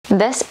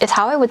This is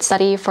how I would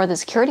study for the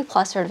Security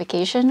Plus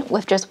certification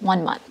with just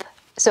 1 month.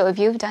 So if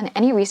you've done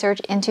any research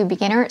into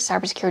beginner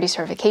cybersecurity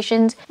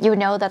certifications, you would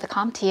know that the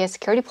CompTIA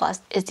Security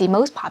Plus is the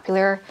most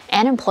popular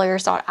and employer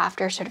sought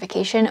after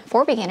certification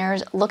for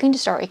beginners looking to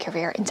start a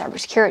career in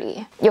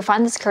cybersecurity. You'll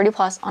find the Security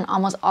Plus on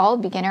almost all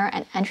beginner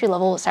and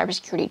entry-level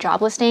cybersecurity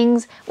job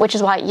listings, which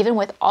is why even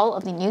with all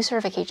of the new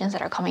certifications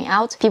that are coming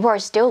out, people are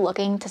still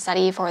looking to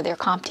study for their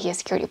CompTIA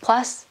Security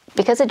Plus,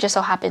 because it just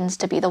so happens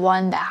to be the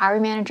one that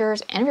hiring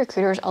managers and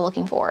recruiters are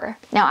looking for.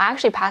 Now, I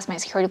actually passed my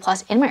Security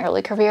Plus in my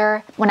early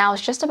career when I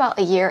was just about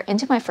a year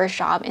into my first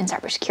job in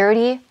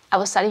cybersecurity. I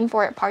was studying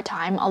for it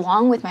part-time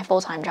along with my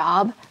full-time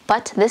job,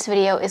 but this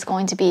video is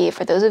going to be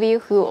for those of you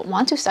who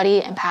want to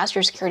study and pass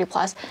your Security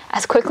Plus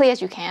as quickly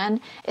as you can,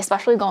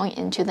 especially going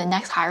into the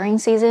next hiring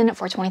season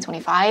for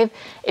 2025.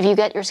 If you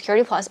get your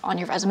Security Plus on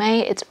your resume,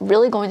 it's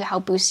really going to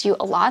help boost you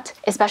a lot,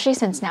 especially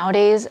since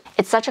nowadays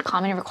it's such a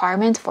common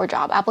requirement for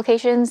job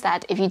applications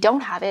that if you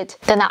don't have it,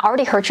 then that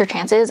already hurts your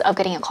chances of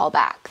getting a call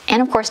back.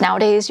 And of course,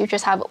 nowadays you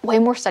just have way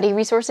more study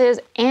resources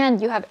and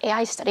you have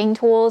AI studying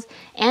tools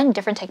and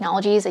different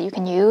technologies that you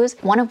can use,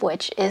 one of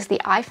which is the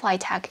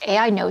iFLYTEK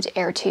AI Note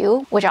Air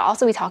 2, which I'll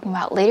also be talking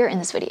about later in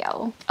this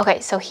video. Okay,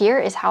 so here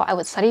is how I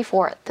would study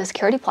for the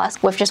Security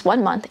Plus with just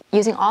 1 month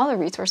using all the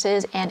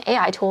resources and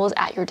AI tools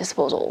at your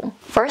disposal.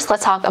 First,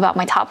 let's talk about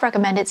my top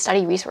recommended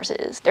study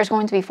resources. There's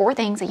going to be 4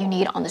 things that you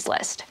need on this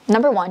list.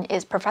 Number 1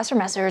 is Professor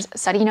Messer's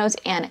study notes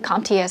and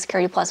CompTIA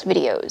Security Plus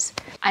videos.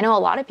 I know a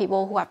lot of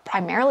people who have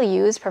primarily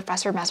used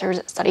Professor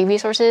Messer's study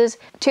resources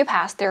to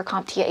pass their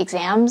CompTIA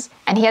exams,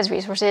 and he has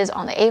resources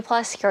on the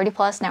A+, Security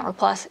Plus, Network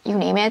Plus, you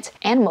name it,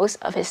 and most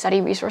of his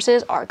study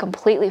resources are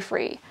completely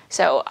free.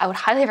 So I would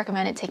highly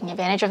recommend taking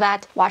advantage of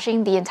that,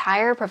 watching the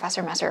entire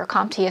Professor Messer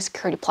CompTIA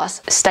Security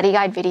Plus study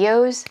guide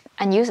videos,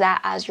 and use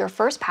that as your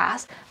first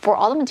pass for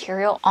all the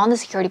material on the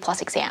Security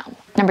Plus exam.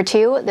 Number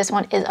 2, this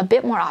one is a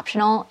bit more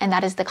optional, and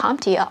that is the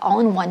CompTIA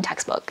all-in-one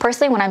textbook.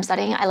 Personally, when I'm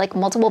studying, I like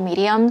multiple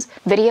mediums: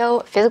 video,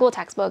 physical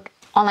textbook,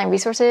 online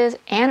resources,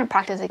 and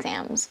practice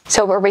exams.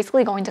 So we're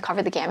basically going to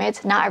cover the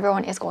gamut. Not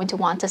everyone is going to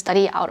want to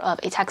study out of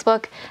a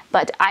textbook,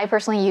 but I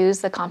personally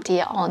use the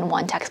CompTIA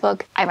all-in-one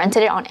textbook. I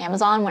rented it on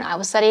Amazon when I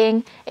was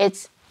studying.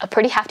 It's a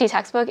pretty hefty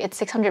textbook. It's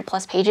 600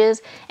 plus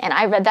pages, and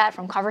I read that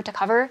from cover to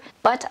cover,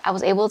 but I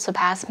was able to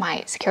pass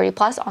my Security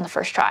Plus on the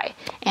first try.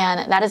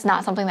 And that is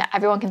not something that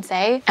everyone can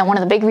say. And one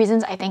of the big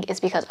reasons I think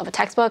is because of a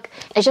textbook.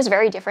 It's just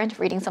very different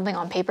reading something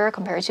on paper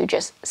compared to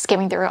just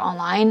skimming through it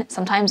online.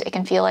 Sometimes it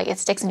can feel like it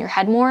sticks in your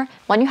head more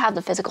when you have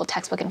the physical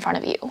textbook in front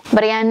of you.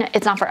 But again,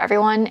 it's not for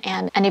everyone.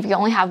 And if you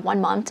only have 1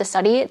 month to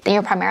study, then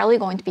you're primarily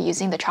going to be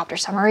using the chapter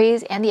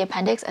summaries and the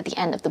appendix at the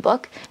end of the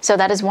book. So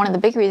that is one of the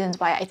big reasons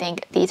why I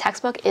think the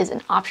textbook is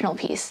an optional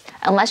piece,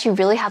 unless you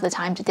really have the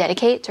time to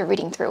dedicate to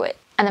reading through it.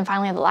 And then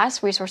finally, the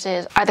last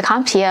resources are the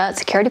CompTIA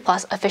Security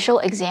Plus official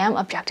exam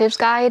objectives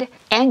guide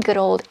and good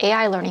old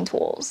AI learning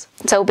tools.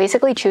 So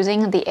basically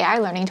choosing the AI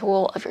learning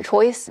tool of your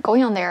choice,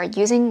 going on there,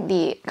 using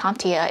the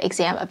CompTIA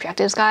exam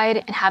objectives guide,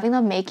 and having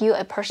them make you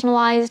a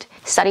personalized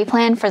study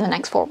plan for the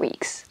next 4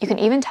 weeks. You can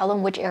even tell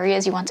them which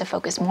areas you want to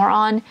focus more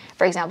on.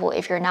 For example,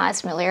 if you're not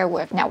as familiar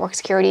with network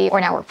security or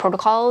network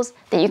protocols,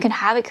 then you can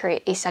have it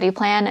create a study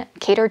plan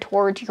catered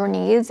towards your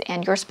needs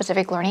and your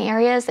specific learning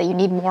areas that you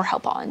need more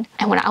help on.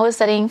 And when I was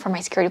studying for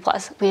my Security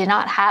Plus, we did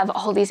not have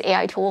all these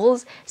AI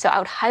tools, so I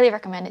would highly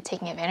recommend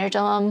taking advantage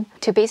of them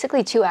to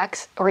basically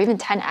 2x or even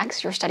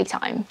 10x your study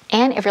time.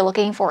 And if you're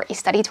looking for a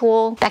study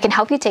tool that can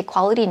help you take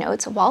quality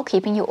notes while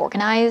keeping you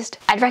organized,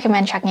 I'd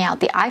recommend checking out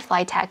the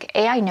iFLYTEK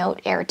AI Note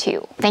Air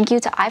 2. Thank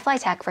you to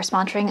iFLYTEK for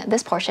sponsoring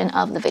this portion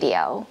of the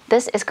video.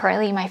 This is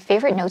currently my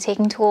favorite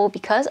note-taking tool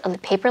because of the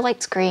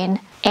paper-like screen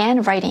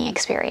and writing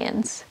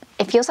experience.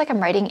 It feels like I'm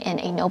writing in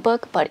a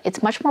notebook, but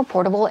it's much more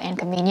portable and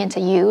convenient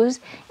to use,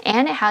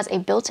 and it has a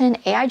built-in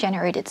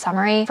AI-generated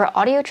summary for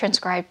audio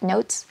transcribed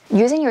notes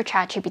using your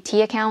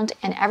ChatGPT account,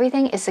 and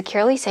everything is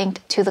securely synced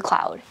to the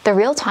cloud. The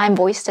real-time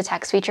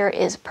voice-to-text feature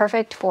is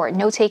perfect for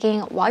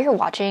note-taking while you're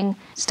watching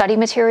study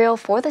material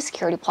for the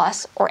Security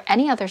Plus or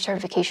any other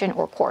certification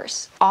or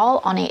course,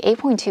 all on a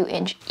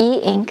 8.2-inch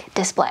e-ink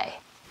display.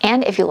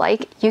 And if you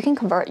like, you can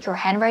convert your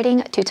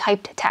handwriting to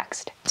typed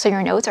text, so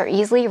your notes are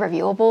easily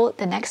reviewable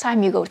the next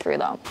time you go through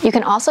them. You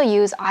can also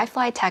use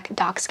iFLYTEK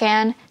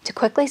DocScan to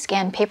quickly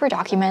scan paper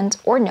documents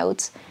or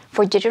notes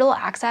for digital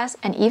access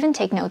and even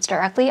take notes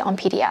directly on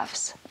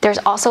PDFs. There's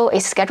also a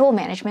schedule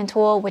management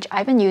tool, which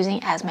I've been using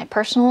as my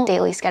personal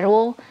daily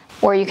schedule,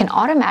 where you can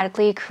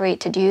automatically create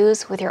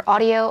to-dos with your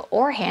audio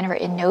or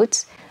handwritten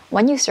notes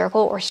when you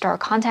circle or star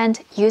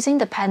content using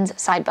the pen's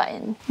side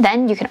button.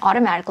 Then you can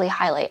automatically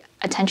highlight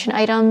attention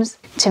items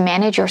to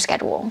manage your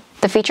schedule.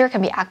 The feature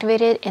can be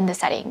activated in the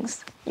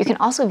settings. You can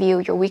also view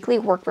your weekly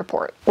work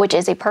report, which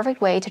is a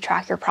perfect way to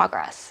track your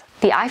progress.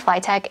 The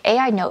iFLYTEK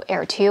AI Note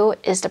Air 2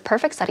 is the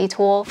perfect study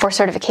tool for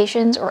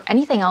certifications or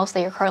anything else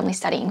that you're currently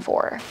studying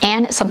for.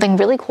 And something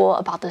really cool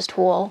about this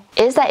tool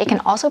is that it can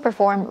also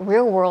perform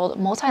real-world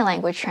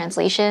multi-language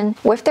translation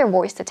with their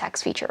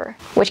voice-to-text feature,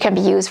 which can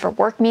be used for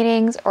work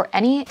meetings or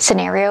any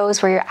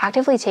scenarios where you're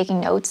actively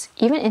taking notes,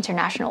 even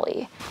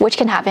internationally, which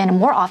can happen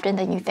more often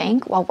than you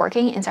think while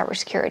working in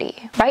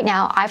cybersecurity. Right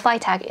now,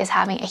 iFLYTEK is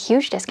having a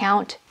huge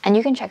discount, and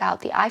you can check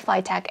out the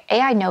iFLYTEK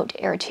AI Note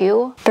Air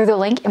 2 through the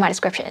link in my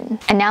description.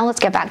 And now let's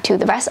get back to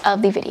the rest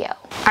of the video.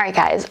 Alright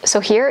guys, so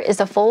here is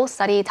the full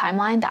study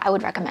timeline that I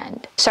would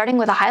recommend. Starting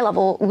with a high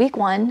level, week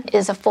 1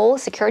 is a full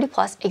Security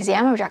Plus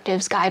exam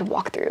objectives guide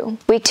walkthrough.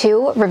 Week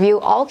 2, review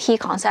all key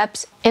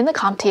concepts in the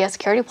CompTIA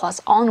Security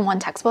Plus all-in-one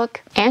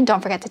textbook, and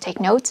don't forget to take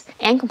notes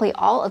and complete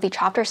all of the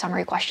chapter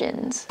summary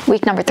questions.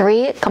 Week number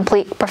 3,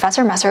 complete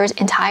Professor Messer's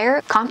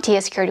entire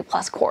CompTIA Security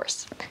Plus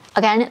course.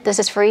 Again, this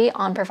is free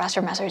on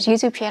Professor Messer's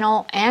YouTube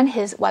channel and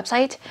his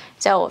website,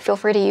 so feel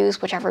free to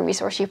use whichever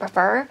resource you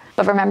prefer.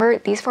 But remember,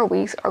 these 4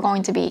 weeks are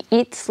going to be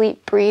eat,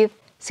 sleep, breathe,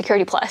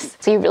 Security Plus.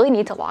 So you really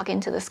need to log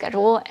into the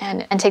schedule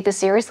and take this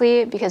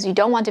seriously, because you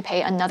don't want to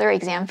pay another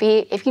exam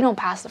fee if you don't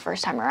pass the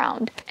first time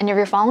around. And if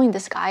you're following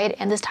this guide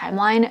and this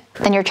timeline,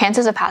 then your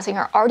chances of passing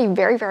are already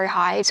very, very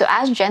high. So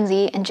as Gen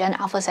Z and Gen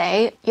Alpha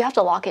say, you have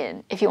to lock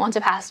in. If you want to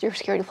pass your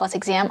Security Plus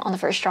exam on the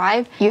first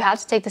try, you have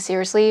to take this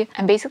seriously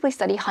and basically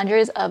study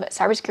hundreds of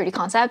cybersecurity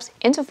concepts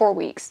into 4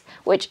 weeks,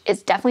 which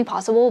is definitely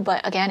possible,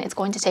 but again, it's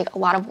going to take a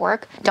lot of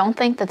work. Don't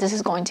think that this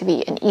is going to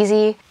be an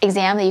easy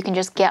exam that you can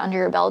just get under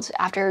your belt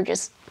after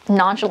just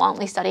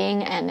nonchalantly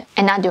studying and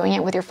not doing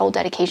it with your full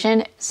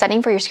dedication.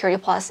 Studying for your Security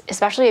Plus,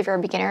 especially if you're a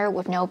beginner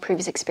with no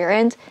previous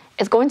experience,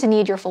 is going to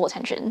need your full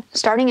attention.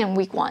 Starting in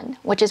week 1,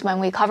 which is when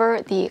we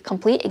cover the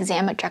complete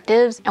exam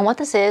objectives. And what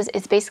this is,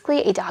 it's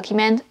basically a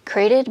document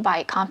created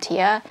by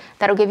CompTIA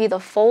that'll give you the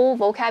full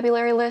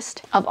vocabulary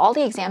list of all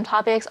the exam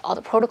topics, all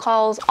the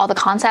protocols, all the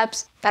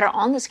concepts that are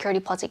on the Security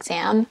Plus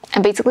exam,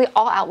 and basically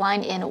all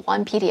outlined in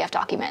one PDF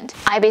document.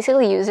 I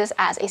basically use this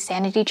as a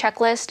sanity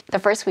checklist. The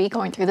first week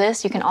going through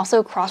this, you can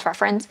also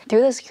cross-reference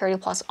through the Security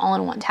Plus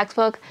all-in-one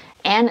textbook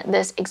and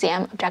this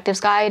exam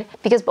objectives guide,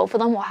 because both of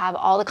them will have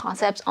all the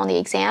concepts on the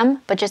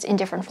exam, but just in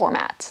different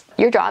formats.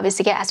 Your job is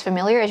to get as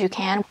familiar as you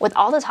can with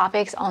all the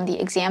topics on the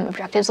exam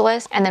objectives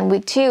list, and then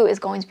week 2 is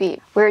going to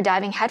be we're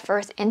diving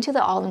headfirst into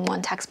the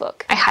all-in-one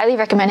textbook. I highly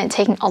recommend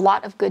taking a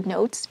lot of good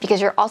notes, because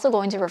you're also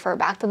going to refer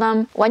back to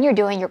them when you're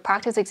doing your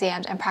practice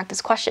exams and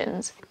practice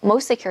questions.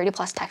 Most Security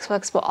Plus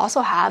textbooks will also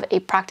have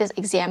a practice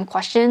exam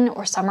question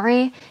or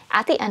summary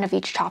at the end of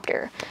each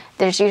chapter.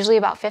 There's usually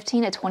about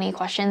 15 to 20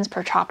 questions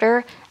per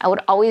chapter. I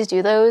would always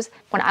do those.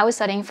 When I was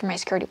studying for my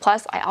Security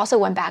Plus, I also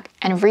went back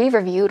and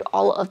re-reviewed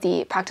all of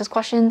the practice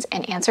questions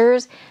and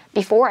answers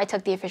before I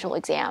took the official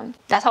exam.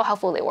 That's how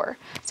helpful they were.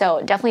 So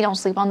definitely don't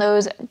sleep on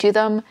those. Do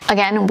them.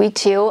 Again, week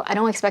 2, I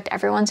don't expect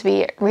everyone to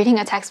be reading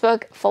a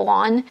textbook full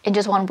on in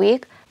just 1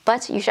 week,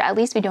 but you should at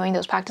least be doing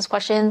those practice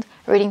questions,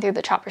 reading through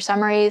the chapter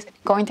summaries,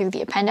 going through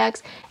the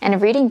appendix, and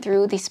reading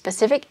through the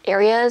specific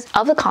areas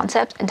of the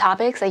concepts and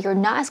topics that you're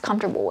not as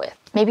comfortable with.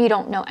 Maybe you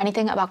don't know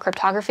anything about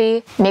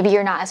cryptography. Maybe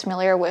you're not as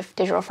familiar with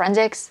digital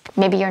forensics.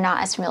 Maybe you're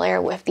not as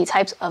familiar with the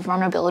types of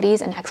vulnerabilities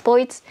and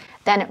exploits.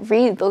 Then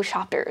read those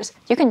chapters.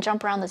 You can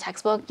jump around the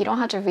textbook. You don't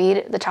have to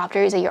read the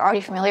chapters that you're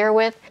already familiar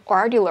with or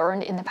already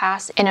learned in the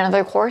past in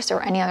another course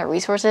or any other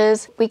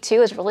resources. Week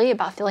 2 is really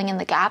about filling in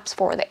the gaps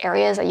for the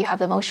areas that you have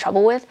the most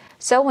trouble with,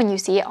 so when you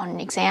see it on an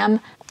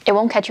exam, it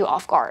won't catch you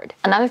off guard.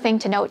 Another thing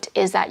to note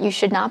is that you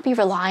should not be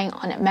relying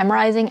on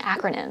memorizing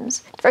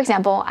acronyms. For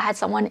example, I had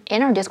someone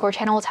in our Discord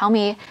channel tell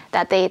me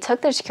that they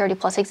took their Security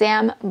Plus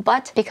exam,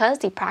 but because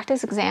the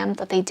practice exam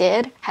that they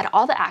did had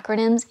all the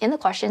acronyms in the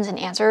questions and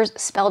answers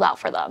spelled out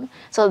for them,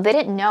 so they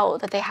didn't know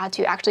that they had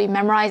to actually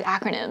memorize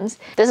acronyms.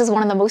 This is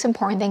one of the most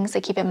important things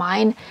to keep in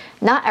mind.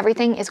 Not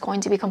everything is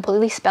going to be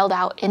completely spelled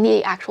out in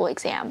the actual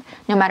exam.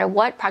 No matter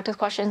what practice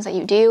questions that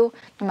you do,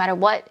 no matter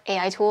what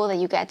AI tool that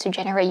you get to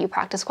generate you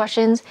practice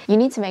questions, you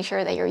need to make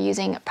sure that you're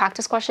using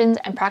practice questions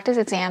and practice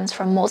exams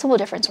from multiple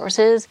different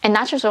sources and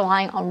not just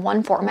relying on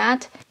one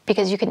format,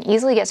 because you can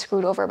easily get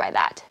screwed over by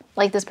that,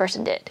 like this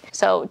person did.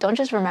 So don't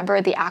just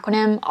remember the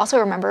acronym, also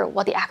remember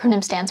what the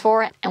acronym stands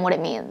for and what it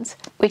means.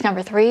 Week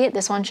number 3,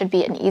 this one should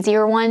be an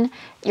easier one.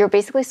 You're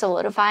basically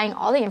solidifying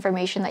all the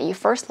information that you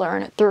first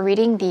learned through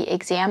reading the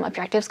exam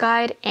objectives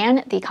guide and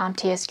the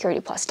CompTIA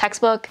Security Plus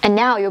textbook. And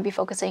now you'll be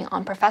focusing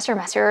on Professor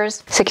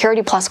Messer's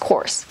Security Plus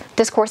course.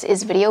 This course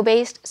is video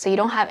based, so you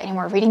don't have any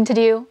more reading to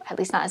do, at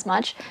least not as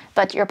much,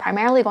 but you're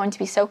primarily going to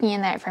be soaking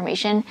in that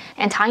information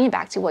and tying it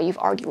back to what you've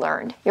already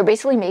learned. You're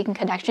basically making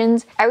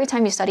connections every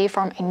time you study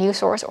from a new new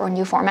source or a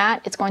new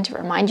format, it's going to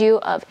remind you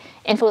of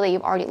info that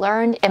you've already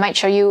learned. It might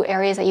show you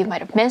areas that you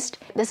might have missed.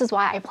 This is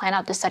why I plan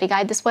out the study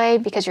guide this way,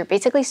 because you're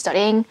basically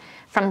studying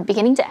from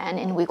beginning to end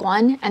in week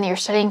 1, and then you're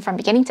studying from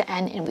beginning to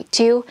end in week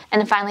 2,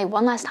 and then finally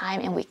one last time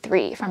in week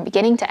 3, from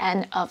beginning to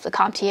end of the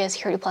CompTIA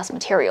Security Plus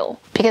material.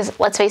 Because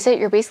let's face it,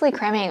 you're basically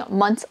cramming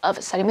months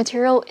of study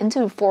material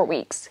into 4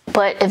 weeks.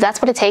 But if that's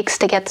what it takes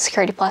to get the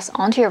Security Plus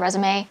onto your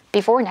resume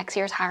before next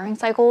year's hiring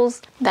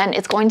cycles, then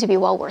it's going to be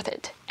well worth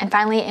it. And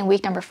finally, in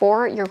week number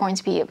 4, you're going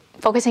to be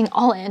focusing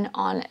all in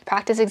on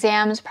practice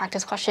exams,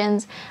 practice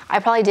questions. I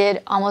probably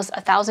did almost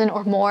 1,000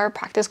 or more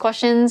practice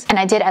questions, and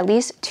I did at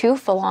least 2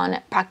 full-on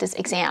practice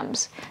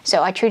exams.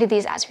 So I treated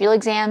these as real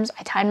exams.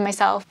 I timed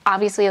myself.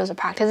 Obviously, it was a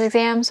practice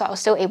exam, so I was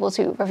still able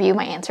to review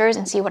my answers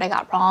and see what I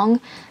got wrong.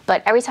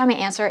 But every time I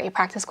answer a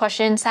practice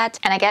question set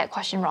and I get a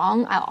question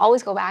wrong, I'll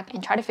always go back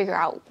and try to figure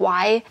out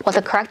why, what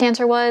the correct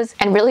answer was,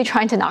 and really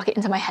trying to knock it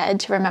into my head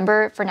to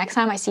remember for next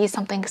time I see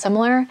something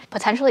similar,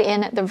 potentially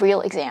in the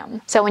real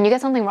exam. So when you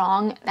get something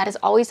wrong, that is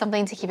always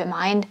something to keep in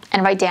mind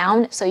and write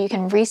down so you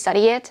can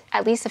restudy it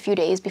at least a few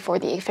days before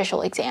the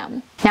official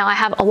exam. Now, I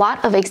have a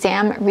lot of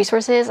exam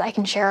resources I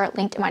can share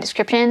linked in my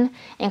description,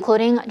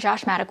 including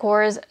Josh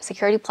Matacor's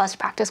Security Plus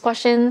practice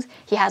questions.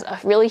 He has a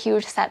really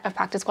huge set of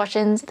practice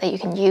questions that you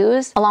can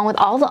use, along with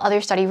all the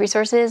other study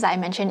resources I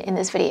mentioned in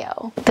this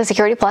video. The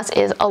Security Plus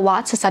is a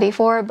lot to study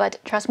for, but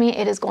trust me,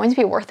 it is going to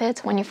be worth it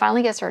when you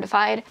finally get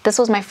certified. This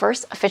was my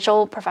first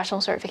official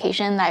professional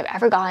certification that I've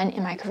ever gotten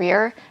in my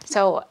career,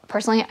 so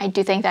personally, I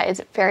do think that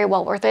it's very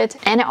well worth it,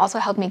 and it also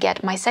helped me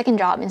get my second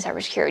job in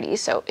cybersecurity,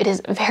 so it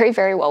is very,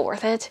 very well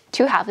worth it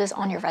to have this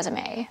on your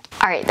resume.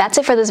 Alright, that's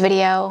it for this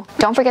video.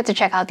 Don't forget to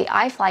check out the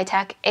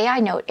iFLYTEK AI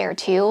Note Air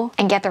 2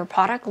 and get their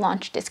product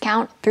launch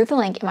discount through the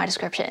link in my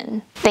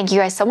description. Thank you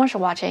guys so much for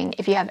watching.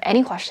 If you have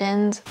any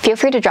questions, feel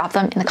free to drop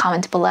them in the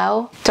comments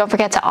below. Don't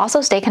forget to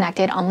also stay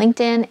connected on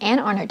LinkedIn and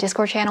on our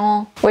Discord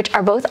channel, which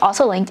are both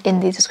also linked in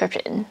the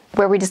description,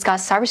 where we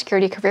discuss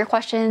cybersecurity career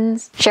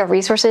questions, share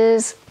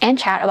resources, and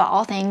chat about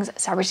all things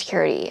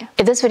cybersecurity.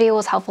 If this video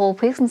was helpful,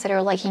 please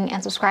consider liking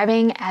and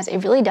subscribing, as it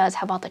really does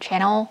help out the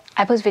channel.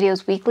 I post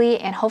videos weekly,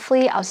 and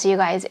hopefully I'll see you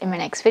guys in my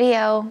next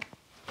video.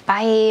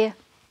 Bye!